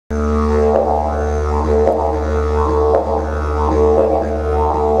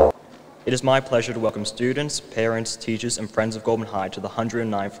It is my pleasure to welcome students, parents, teachers, and friends of Goulburn High to the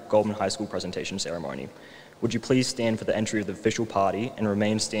 109th Goulburn High School presentation ceremony. Would you please stand for the entry of the official party and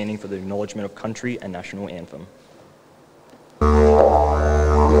remain standing for the acknowledgement of country and national anthem.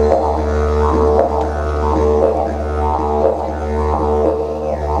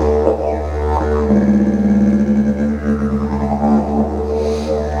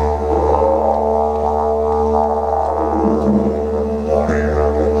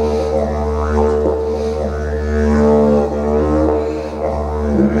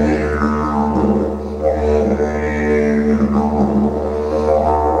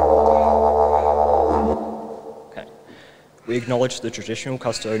 We acknowledge the traditional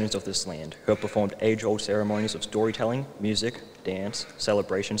custodians of this land who have performed age-old ceremonies of storytelling, music, dance,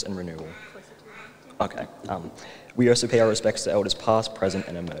 celebrations, and renewal. We also pay our respects to elders past, present,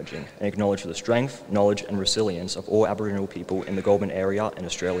 and emerging, and acknowledge the strength, knowledge, and resilience of all Aboriginal people in the Goulburn area and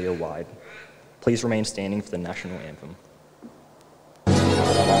Australia-wide. Please remain standing for the national anthem.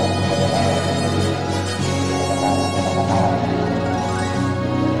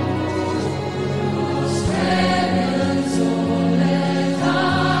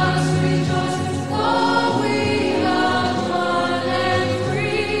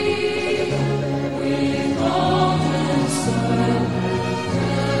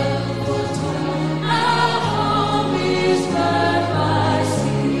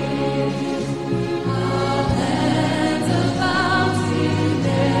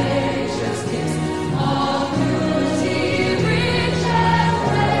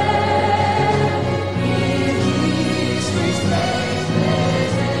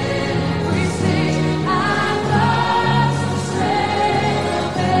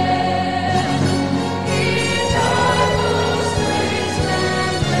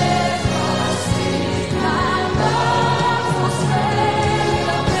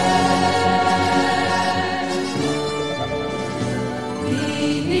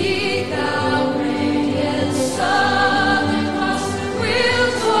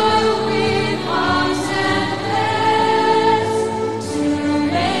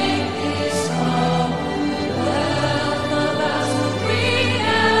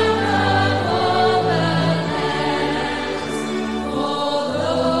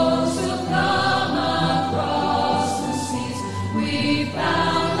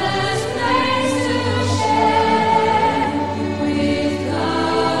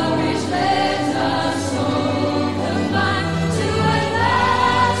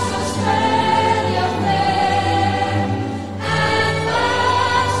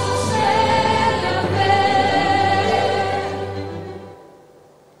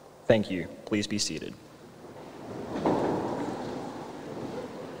 Thank you. Please be seated.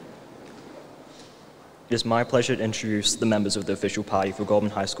 It is my pleasure to introduce the members of the official party for Goulburn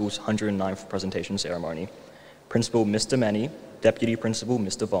High School's 109th presentation ceremony. Principal Mr. Many, Deputy Principal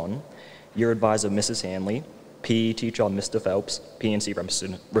Mr. Vaughn, Year Advisor Mrs. Hanley, PE Teacher Mr. Phelps, PNC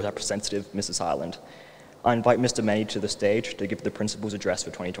Representative Mrs. Highland. I invite Mr. Many to the stage to give the principal's address for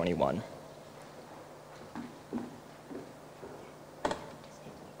 2021.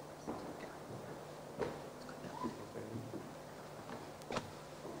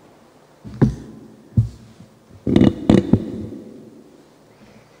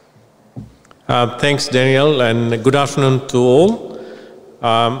 Thanks, Daniel, and good afternoon to all.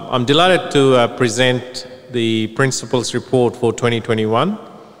 I'm delighted to present the Principal's Report for 2021.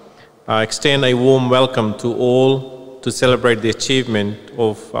 I extend a warm welcome to all to celebrate the achievement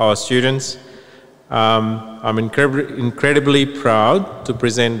of our students. I'm incredibly proud to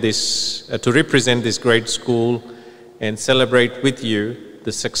represent this great school and celebrate with you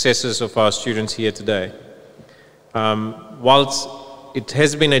the successes of our students here today. Whilst it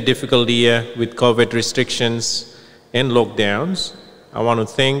has been a difficult year with COVID restrictions and lockdowns, I want to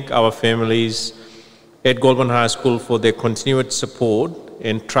thank our families at Goulburn High School for their continued support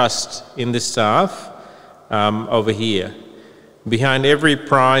and trust in the staff over here. Behind every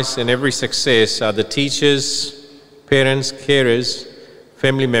prize and every success are the teachers, parents, carers,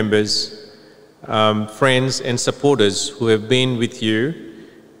 family members, friends and supporters who have been with you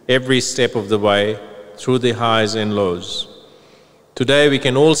every step of the way through the highs and lows. Today we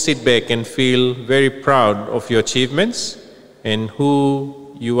can all sit back and feel very proud of your achievements and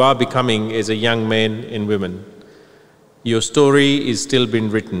who you are becoming as a young man and woman. Your story is still being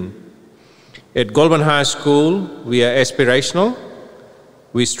written. At Goulburn High School, we are aspirational.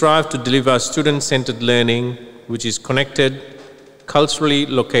 We strive to deliver student-centered learning which is connected, culturally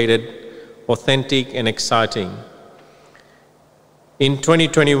located, authentic and exciting. In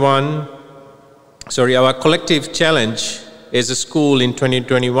 2021, our collective challenge as a school in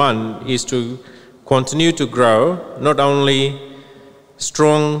 2021 is to continue to grow not only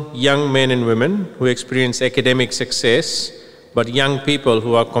strong young men and women who experience academic success, but young people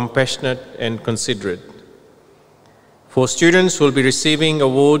who are compassionate and considerate. For students who will be receiving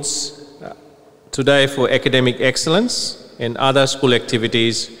awards today for academic excellence and other school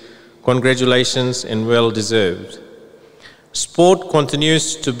activities, congratulations and well deserved. Sport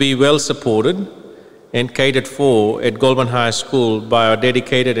continues to be well supported and catered for at Goulburn High School by our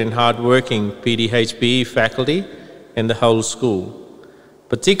dedicated and hard-working PDHPE faculty and the whole school.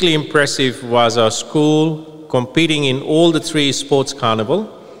 Particularly impressive was our school competing in all the 3 sports carnival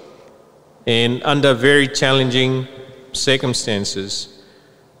and under very challenging circumstances.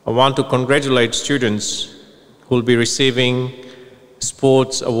 I want to congratulate students who will be receiving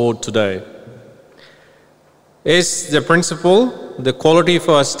sports award today. As the principal, the quality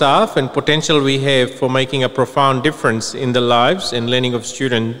for our staff and potential we have for making a profound difference in the lives and learning of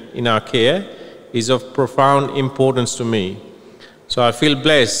students in our care is of profound importance to me. So I feel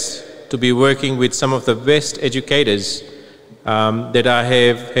blessed to be working with some of the best educators that I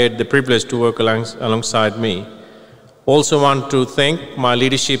have had the privilege to work alongside me. Also want to thank my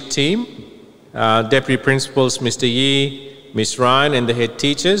leadership team, Deputy Principals Mr. Yee, Ms. Ryan and the head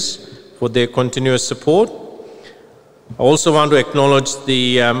teachers for their continuous support. I also want to acknowledge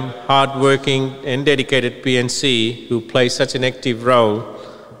the hard-working and dedicated PNC who play such an active role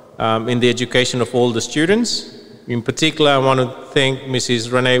in the education of all the students. In particular, I want to thank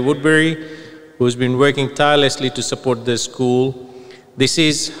Mrs. Renee Woodbury, who has been working tirelessly to support the school. This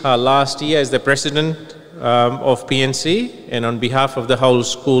is her last year as the president of PNC, and on behalf of the whole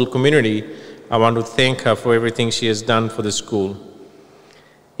school community, I want to thank her for everything she has done for the school.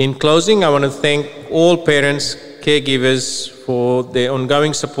 In closing, I want to thank all parents, caregivers for their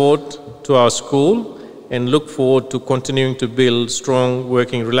ongoing support to our school and look forward to continuing to build strong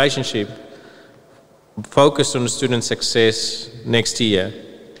working relationship focused on student success next year.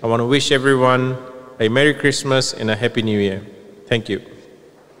 I want to wish everyone a Merry Christmas and a Happy New Year. Thank you.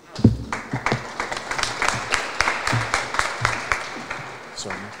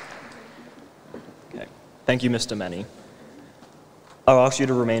 Okay. Thank you, Mr. Many. I'll ask you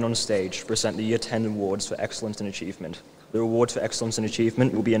to remain on stage to present the Year 10 Awards for Excellence and Achievement. The awards for Excellence and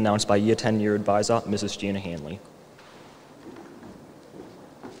Achievement will be announced by Year 10 Year Advisor, Mrs. Gina Hanley.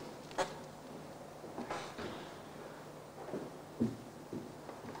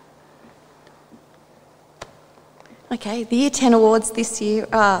 Okay, the Year 10 awards this year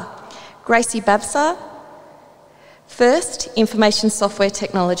are Gracie Babsar, First, Information Software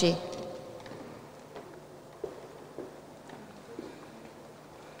Technology.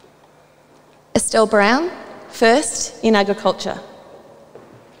 Estelle Brown, First in Agriculture.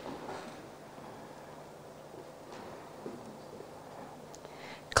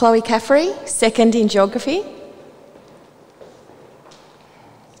 Chloe Caffrey, Second in Geography.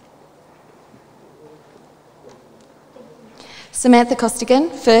 Samantha Costigan,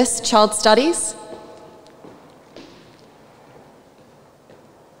 First Child Studies.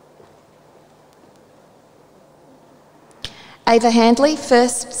 Ava Handley,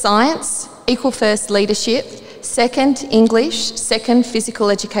 First Science, Equal First Leadership, Second English, Second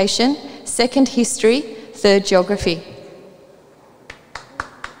Physical Education, Second History, Third Geography.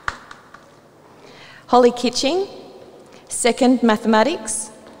 Holly Kitching, Second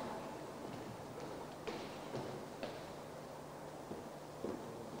Mathematics.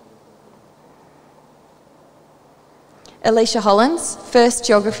 Alicia Hollins, First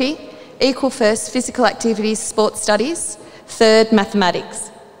Geography, Equal First Physical Activities, Sports Studies, Third Mathematics.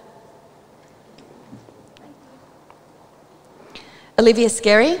 Olivia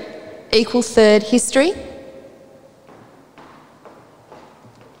Skerry, Equal Third History.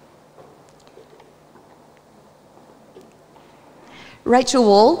 Rachel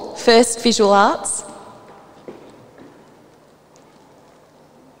Wall, First Visual Arts.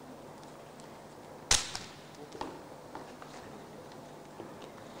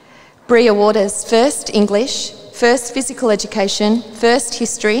 Bria Waters, First English, First Physical Education, First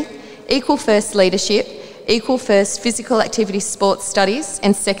History, Equal First Leadership, Equal First Physical Activity Sports Studies,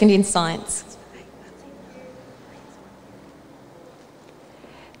 and Second in Science.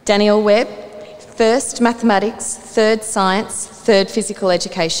 Danielle Webb, First Mathematics, Third Science, Third Physical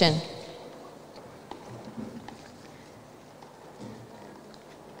Education.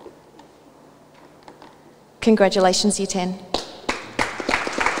 Congratulations, Year 10.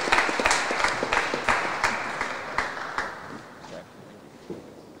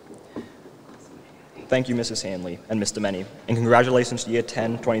 Thank you, Mrs. Hanley and Mr. Many, and congratulations to Year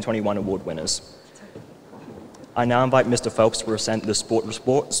 10 2021 award winners. I now invite Mr. Phelps to present the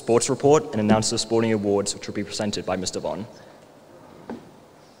sports report and announce the sporting awards, which will be presented by Mr. Vaughn.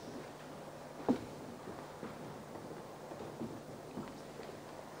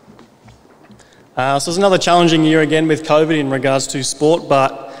 So it was another challenging year again with COVID in regards to sport,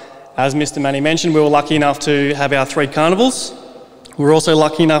 but as Mr. Manny mentioned, we were lucky enough to have our 3 carnivals. We were also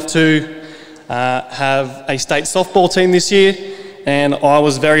lucky enough to have a state softball team this year, and I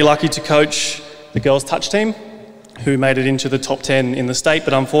was very lucky to coach the girls' touch team, who made it into the top 10 in the state,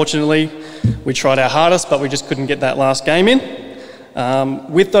 but unfortunately we tried our hardest, but we just couldn't get that last game in.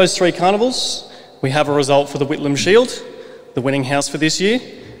 With those 3 carnivals, we have a result for the Whitlam Shield, the winning house for this year,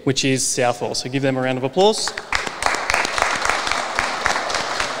 which is Southwell. So give them a round of applause.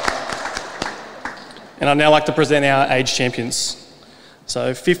 And I'd now like to present our age champions.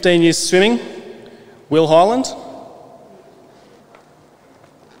 So 15 years swimming, Will Highland.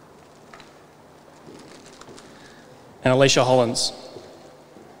 And Alicia Hollins.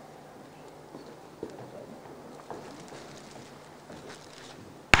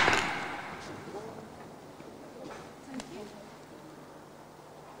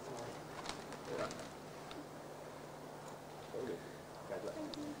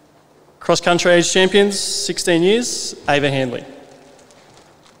 Cross country age champions, 16 years, Ava Handley.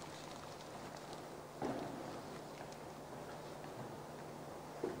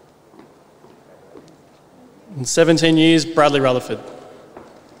 And 17 years, Bradley Rutherford.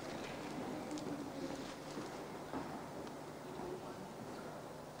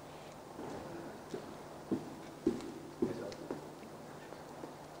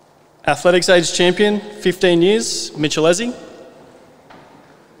 Athletics age champion, 15 years, Mitchell Ezzy.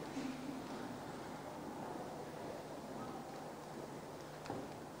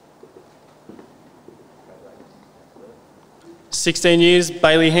 "16 years,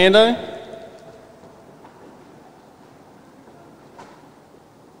 Bailey Hando.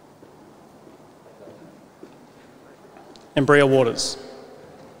 And Bria Waters.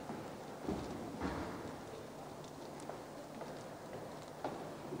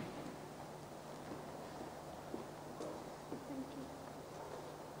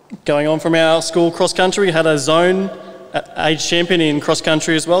 Going on from our school cross country, we had a zone age champion in cross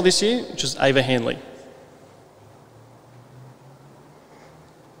country as well this year, which is Ava Handley.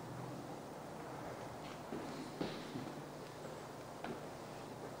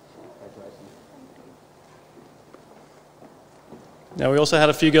 Now, we also had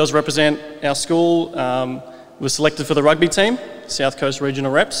a few girls represent our school. Were selected for the rugby team, South Coast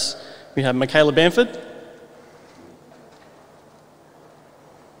Regional Reps. We have Michaela Bamford.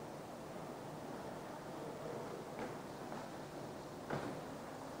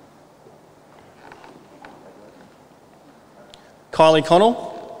 Kylie Connell.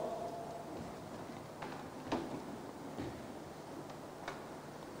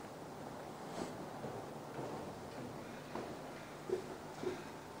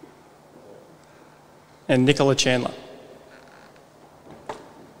 And Nicola Chandler.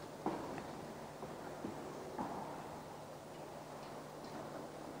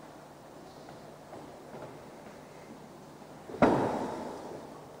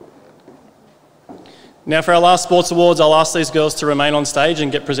 Now for our last sports awards, I'll ask these girls to remain on stage and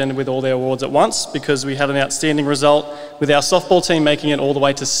get presented with all their awards at once, because we had an outstanding result with our softball team making it all the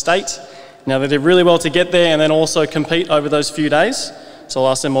way to state. Now they did really well to get there and then also compete over those few days. So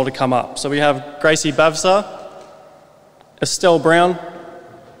I'll ask them all to come up. So we have Gracie Bavsar, Estelle Brown,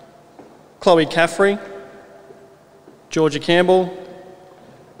 Chloe Caffrey, Georgia Campbell,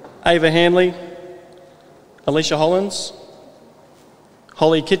 Ava Handley, Alicia Hollins,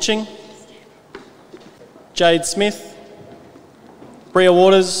 Holly Kitching, Jade Smith, Bria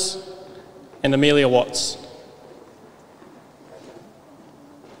Waters, and Amelia Watts.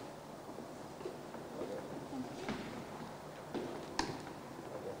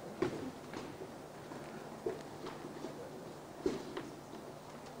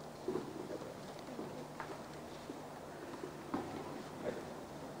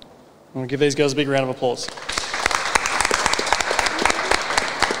 I'm going to give these girls a big round of applause.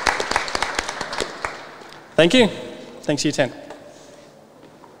 Thank you. Thanks for your time.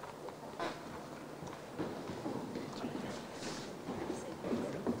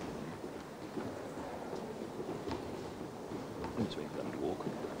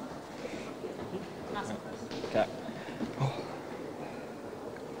 Okay.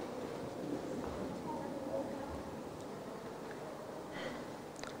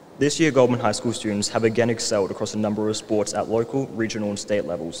 This year, Goulburn High School students have again excelled across a number of sports at local, regional and state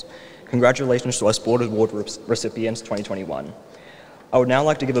levels. Congratulations to our Sport Award recipients 2021. I would now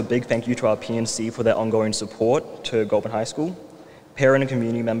like to give a big thank you to our PNC for their ongoing support to Goulburn High School. Parent and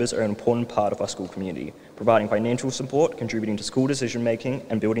community members are an important part of our school community, providing financial support, contributing to school decision-making,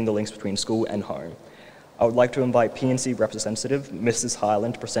 and building the links between school and home. I would like to invite PNC representative, Mrs.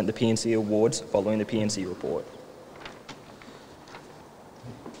 Highland, to present the PNC awards following the PNC report.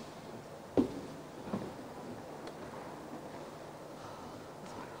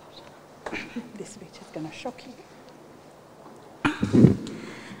 This speech is going to shock you.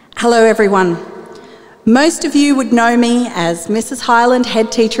 Hello everyone. Most of you would know me as Mrs. Highland,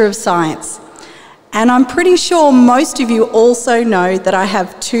 Head Teacher of Science. And I'm pretty sure most of you also know that I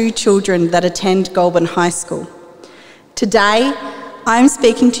have 2 children that attend Goulburn High School. Today, I'm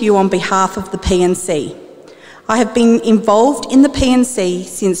speaking to you on behalf of the PNC. I have been involved in the PNC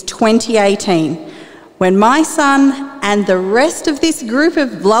since 2018, when my son and the rest of this group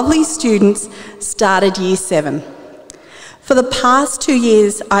of lovely students started Year 7. For the past 2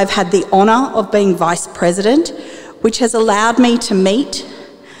 years, I've had the honour of being Vice President, which has allowed me to meet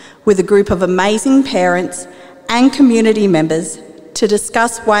with a group of amazing parents and community members to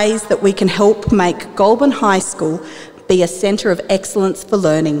discuss ways that we can help make Goulburn High School be a centre of excellence for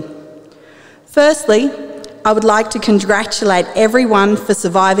learning. Firstly, I would like to congratulate everyone for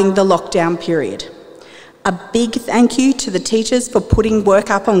surviving the lockdown period. A big thank you to the teachers for putting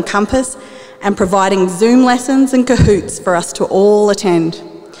work up on campus and providing Zoom lessons and Kahoots for us to all attend.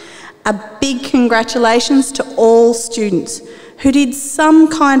 A big congratulations to all students who did some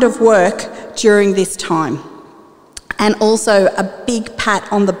kind of work during this time. And also a big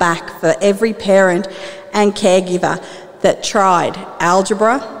pat on the back for every parent and caregiver that tried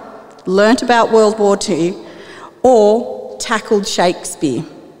algebra, learnt about World War II, or tackled Shakespeare.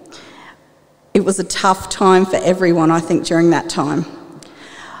 It was a tough time for everyone, I think, during that time.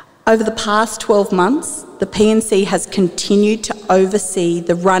 Over the past 12 months, the PNC has continued to oversee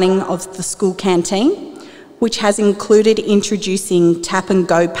the running of the school canteen, which has included introducing tap and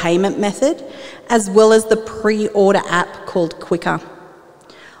go payment method, as well as the pre-order app called Quicker.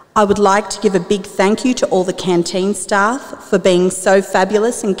 I would like to give a big thank you to all the canteen staff for being so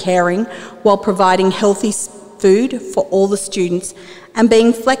fabulous and caring while providing healthy food for all the students and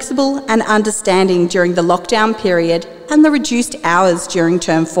being flexible and understanding during the lockdown period and the reduced hours during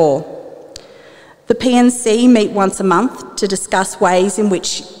Term 4. The PNC meet once a month to discuss ways in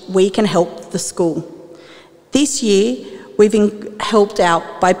which we can help the school. This year, we've helped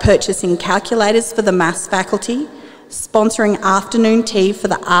out by purchasing calculators for the maths faculty, sponsoring afternoon tea for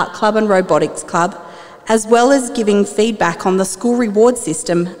the art club and robotics club, as well as giving feedback on the school reward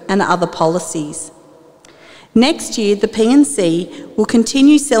system and other policies. Next year, the PNC will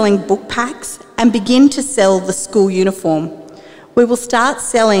continue selling book packs and begin to sell the school uniform. We will start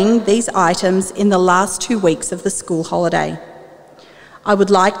selling these items in the last 2 weeks of the school holiday. I would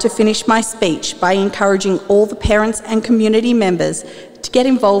like to finish my speech by encouraging all the parents and community members to get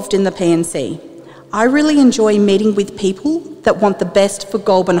involved in the PNC. I really enjoy meeting with people that want the best for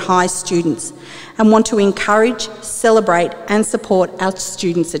Goulburn High students and want to encourage, celebrate and support our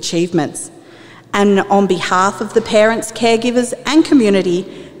students' achievements. And on behalf of the parents, caregivers and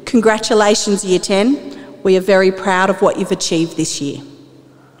community, congratulations Year 10. We are very proud of what you've achieved this year.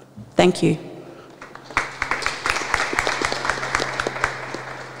 Thank you.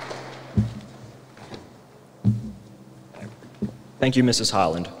 Thank you, Mrs.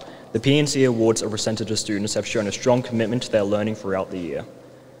 Highland. The PNC awards are presented to students who have shown a strong commitment to their learning throughout the year.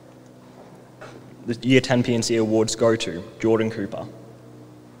 The Year 10 PNC awards go to Jordan Cooper,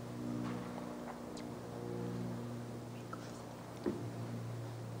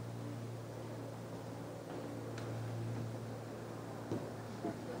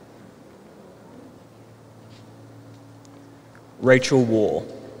 Rachel Waugh,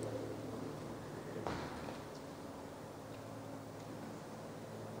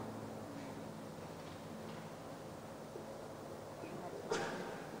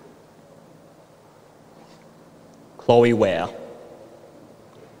 Chloe Ware,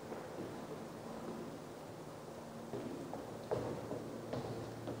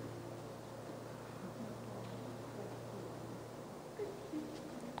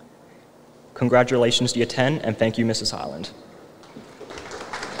 congratulations to Year 10 and thank you, Mrs. Highland.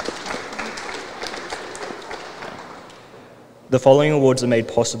 The following awards are made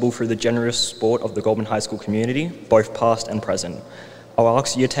possible through the generous support of the Goulburn High School community, both past and present. I'll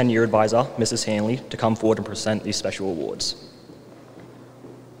ask Year 10 Year Advisor, Mrs. Hanley, to come forward and present these special awards.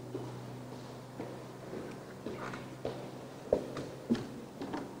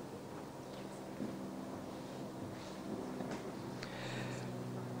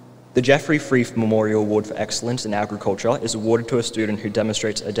 The The Jeffrey Freeth Memorial Award for Excellence in Agriculture is awarded to a student who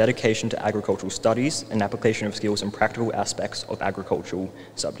demonstrates a dedication to agricultural studies and application of skills in practical aspects of agricultural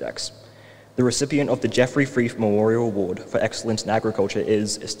subjects. The recipient of the Jeffrey Freeth Memorial Award for Excellence in Agriculture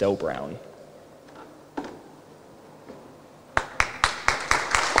is Estelle Brown.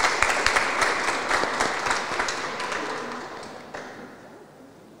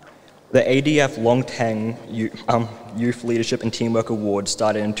 The ADF Long Teng Youth Leadership and Teamwork Award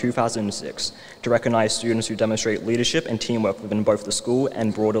started in 2006 to recognize students who demonstrate leadership and teamwork within both the school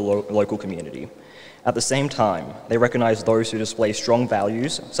and broader local community. At the same time, they recognize those who display strong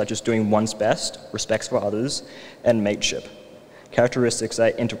values, such as doing one's best, respect for others, and mateship, characteristics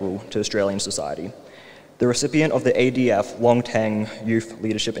that are integral to Australian society. The recipient of the ADF Long Teng Youth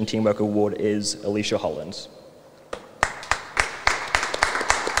Leadership and Teamwork Award is Alicia Hollins.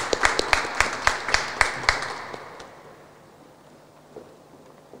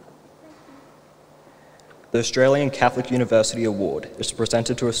 The Australian Catholic University Award is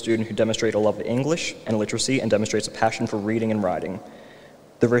presented to a student who demonstrates a love of English and literacy and demonstrates a passion for reading and writing.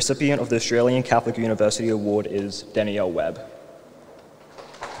 The recipient of the Australian Catholic University Award is Danielle Webb.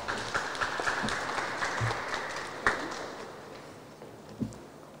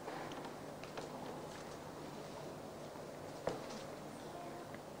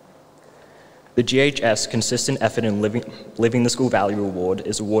 The GHS Consistent Effort in Living the School Value Award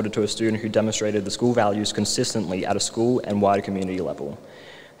is awarded to a student who demonstrated the school values consistently at a school and wider community level.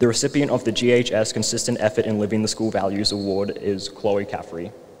 The recipient of the GHS Consistent Effort in Living the School Values Award is Chloe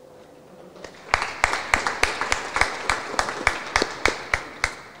Caffrey.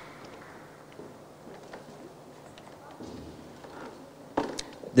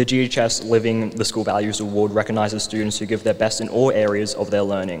 The GHS Living the School Values Award recognizes students who give their best in all areas of their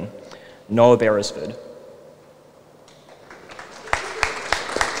learning. Noah Beresford.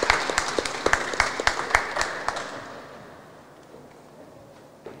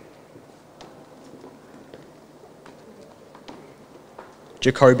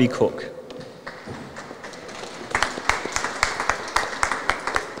 Jacoby Cook.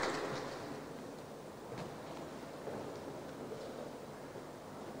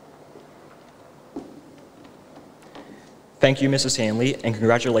 Thank you, Mrs. Hanley, and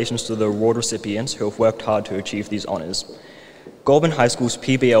congratulations to the award recipients who have worked hard to achieve these honors. Goulburn High School's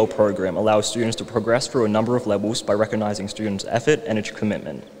PBL program allows students to progress through a number of levels by recognizing students' effort and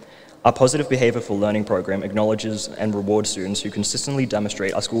commitment. Our Positive Behavior for Learning program acknowledges and rewards students who consistently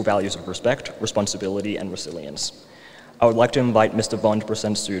demonstrate our school values of respect, responsibility, and resilience. I would like to invite Mr. Vaughn to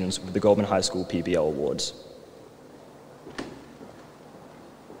present students with the Goulburn High School PBL Awards.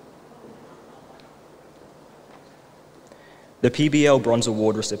 The PBL Bronze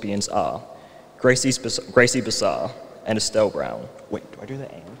Award recipients are Gracie Bassar and Estelle Brown. Wait, do I do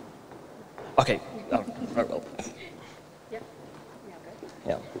the aim? Okay, I will. Yep.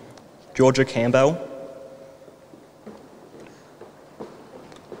 Yeah. Georgia Campbell.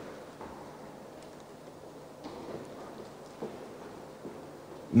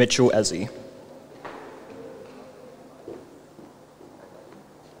 Mitchell Ezzy.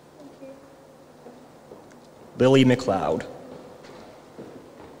 Lily McLeod.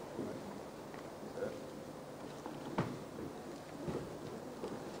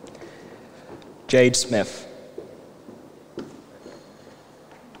 Jade Smith.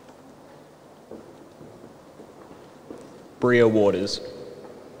 Bria Waters.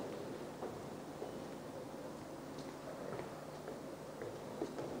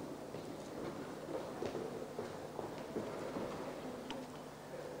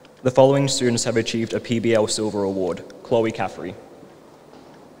 The following students have achieved a PBL Silver Award. Chloe Caffrey.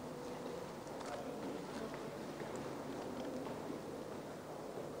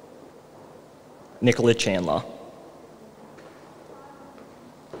 Nicola Chandler.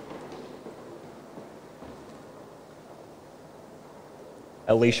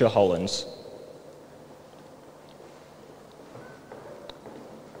 Alicia Hollins.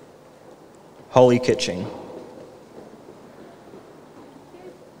 Holly Kitching.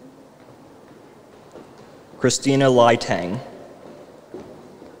 Christina Lai Tang.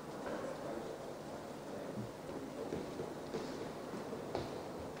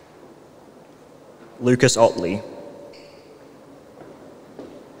 Lucas Otley.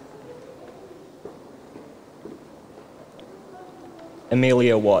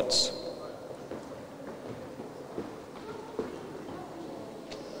 Amelia Watts.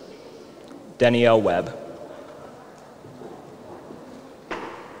 Danielle Webb.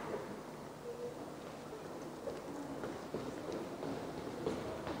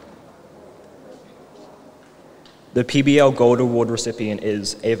 The PBL Gold Award recipient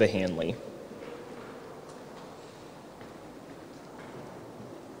is Ava Hanley.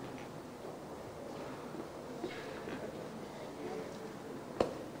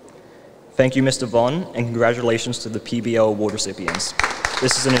 Thank you, Mr. Vaughn, and congratulations to the PBL award recipients.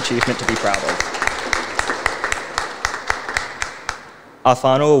 This is an achievement to be proud of. Our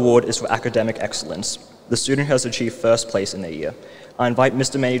final award is for academic excellence. The student has achieved first place in their year. I invite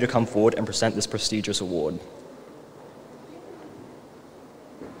Mr. Manny to come forward and present this prestigious award.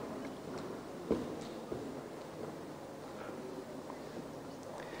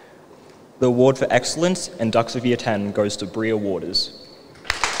 The award for excellence and Ducks of Year 10 goes to Bria Waters.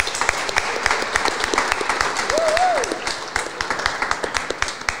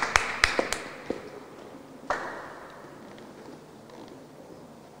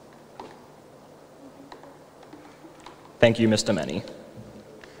 Thank you, Mr. Manny.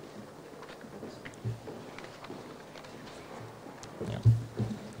 Yeah.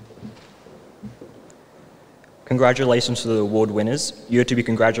 Congratulations to the award winners. You are to be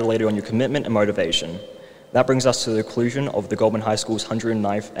congratulated on your commitment and motivation. That brings us to the conclusion of the Goldman High School's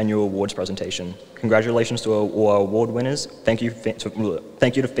 109th Annual Awards presentation. Congratulations to all our award winners. Thank you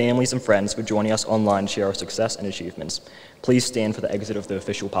to families and friends for joining us online to share our success and achievements. Please stand for the exit of the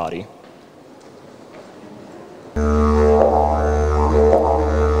official party.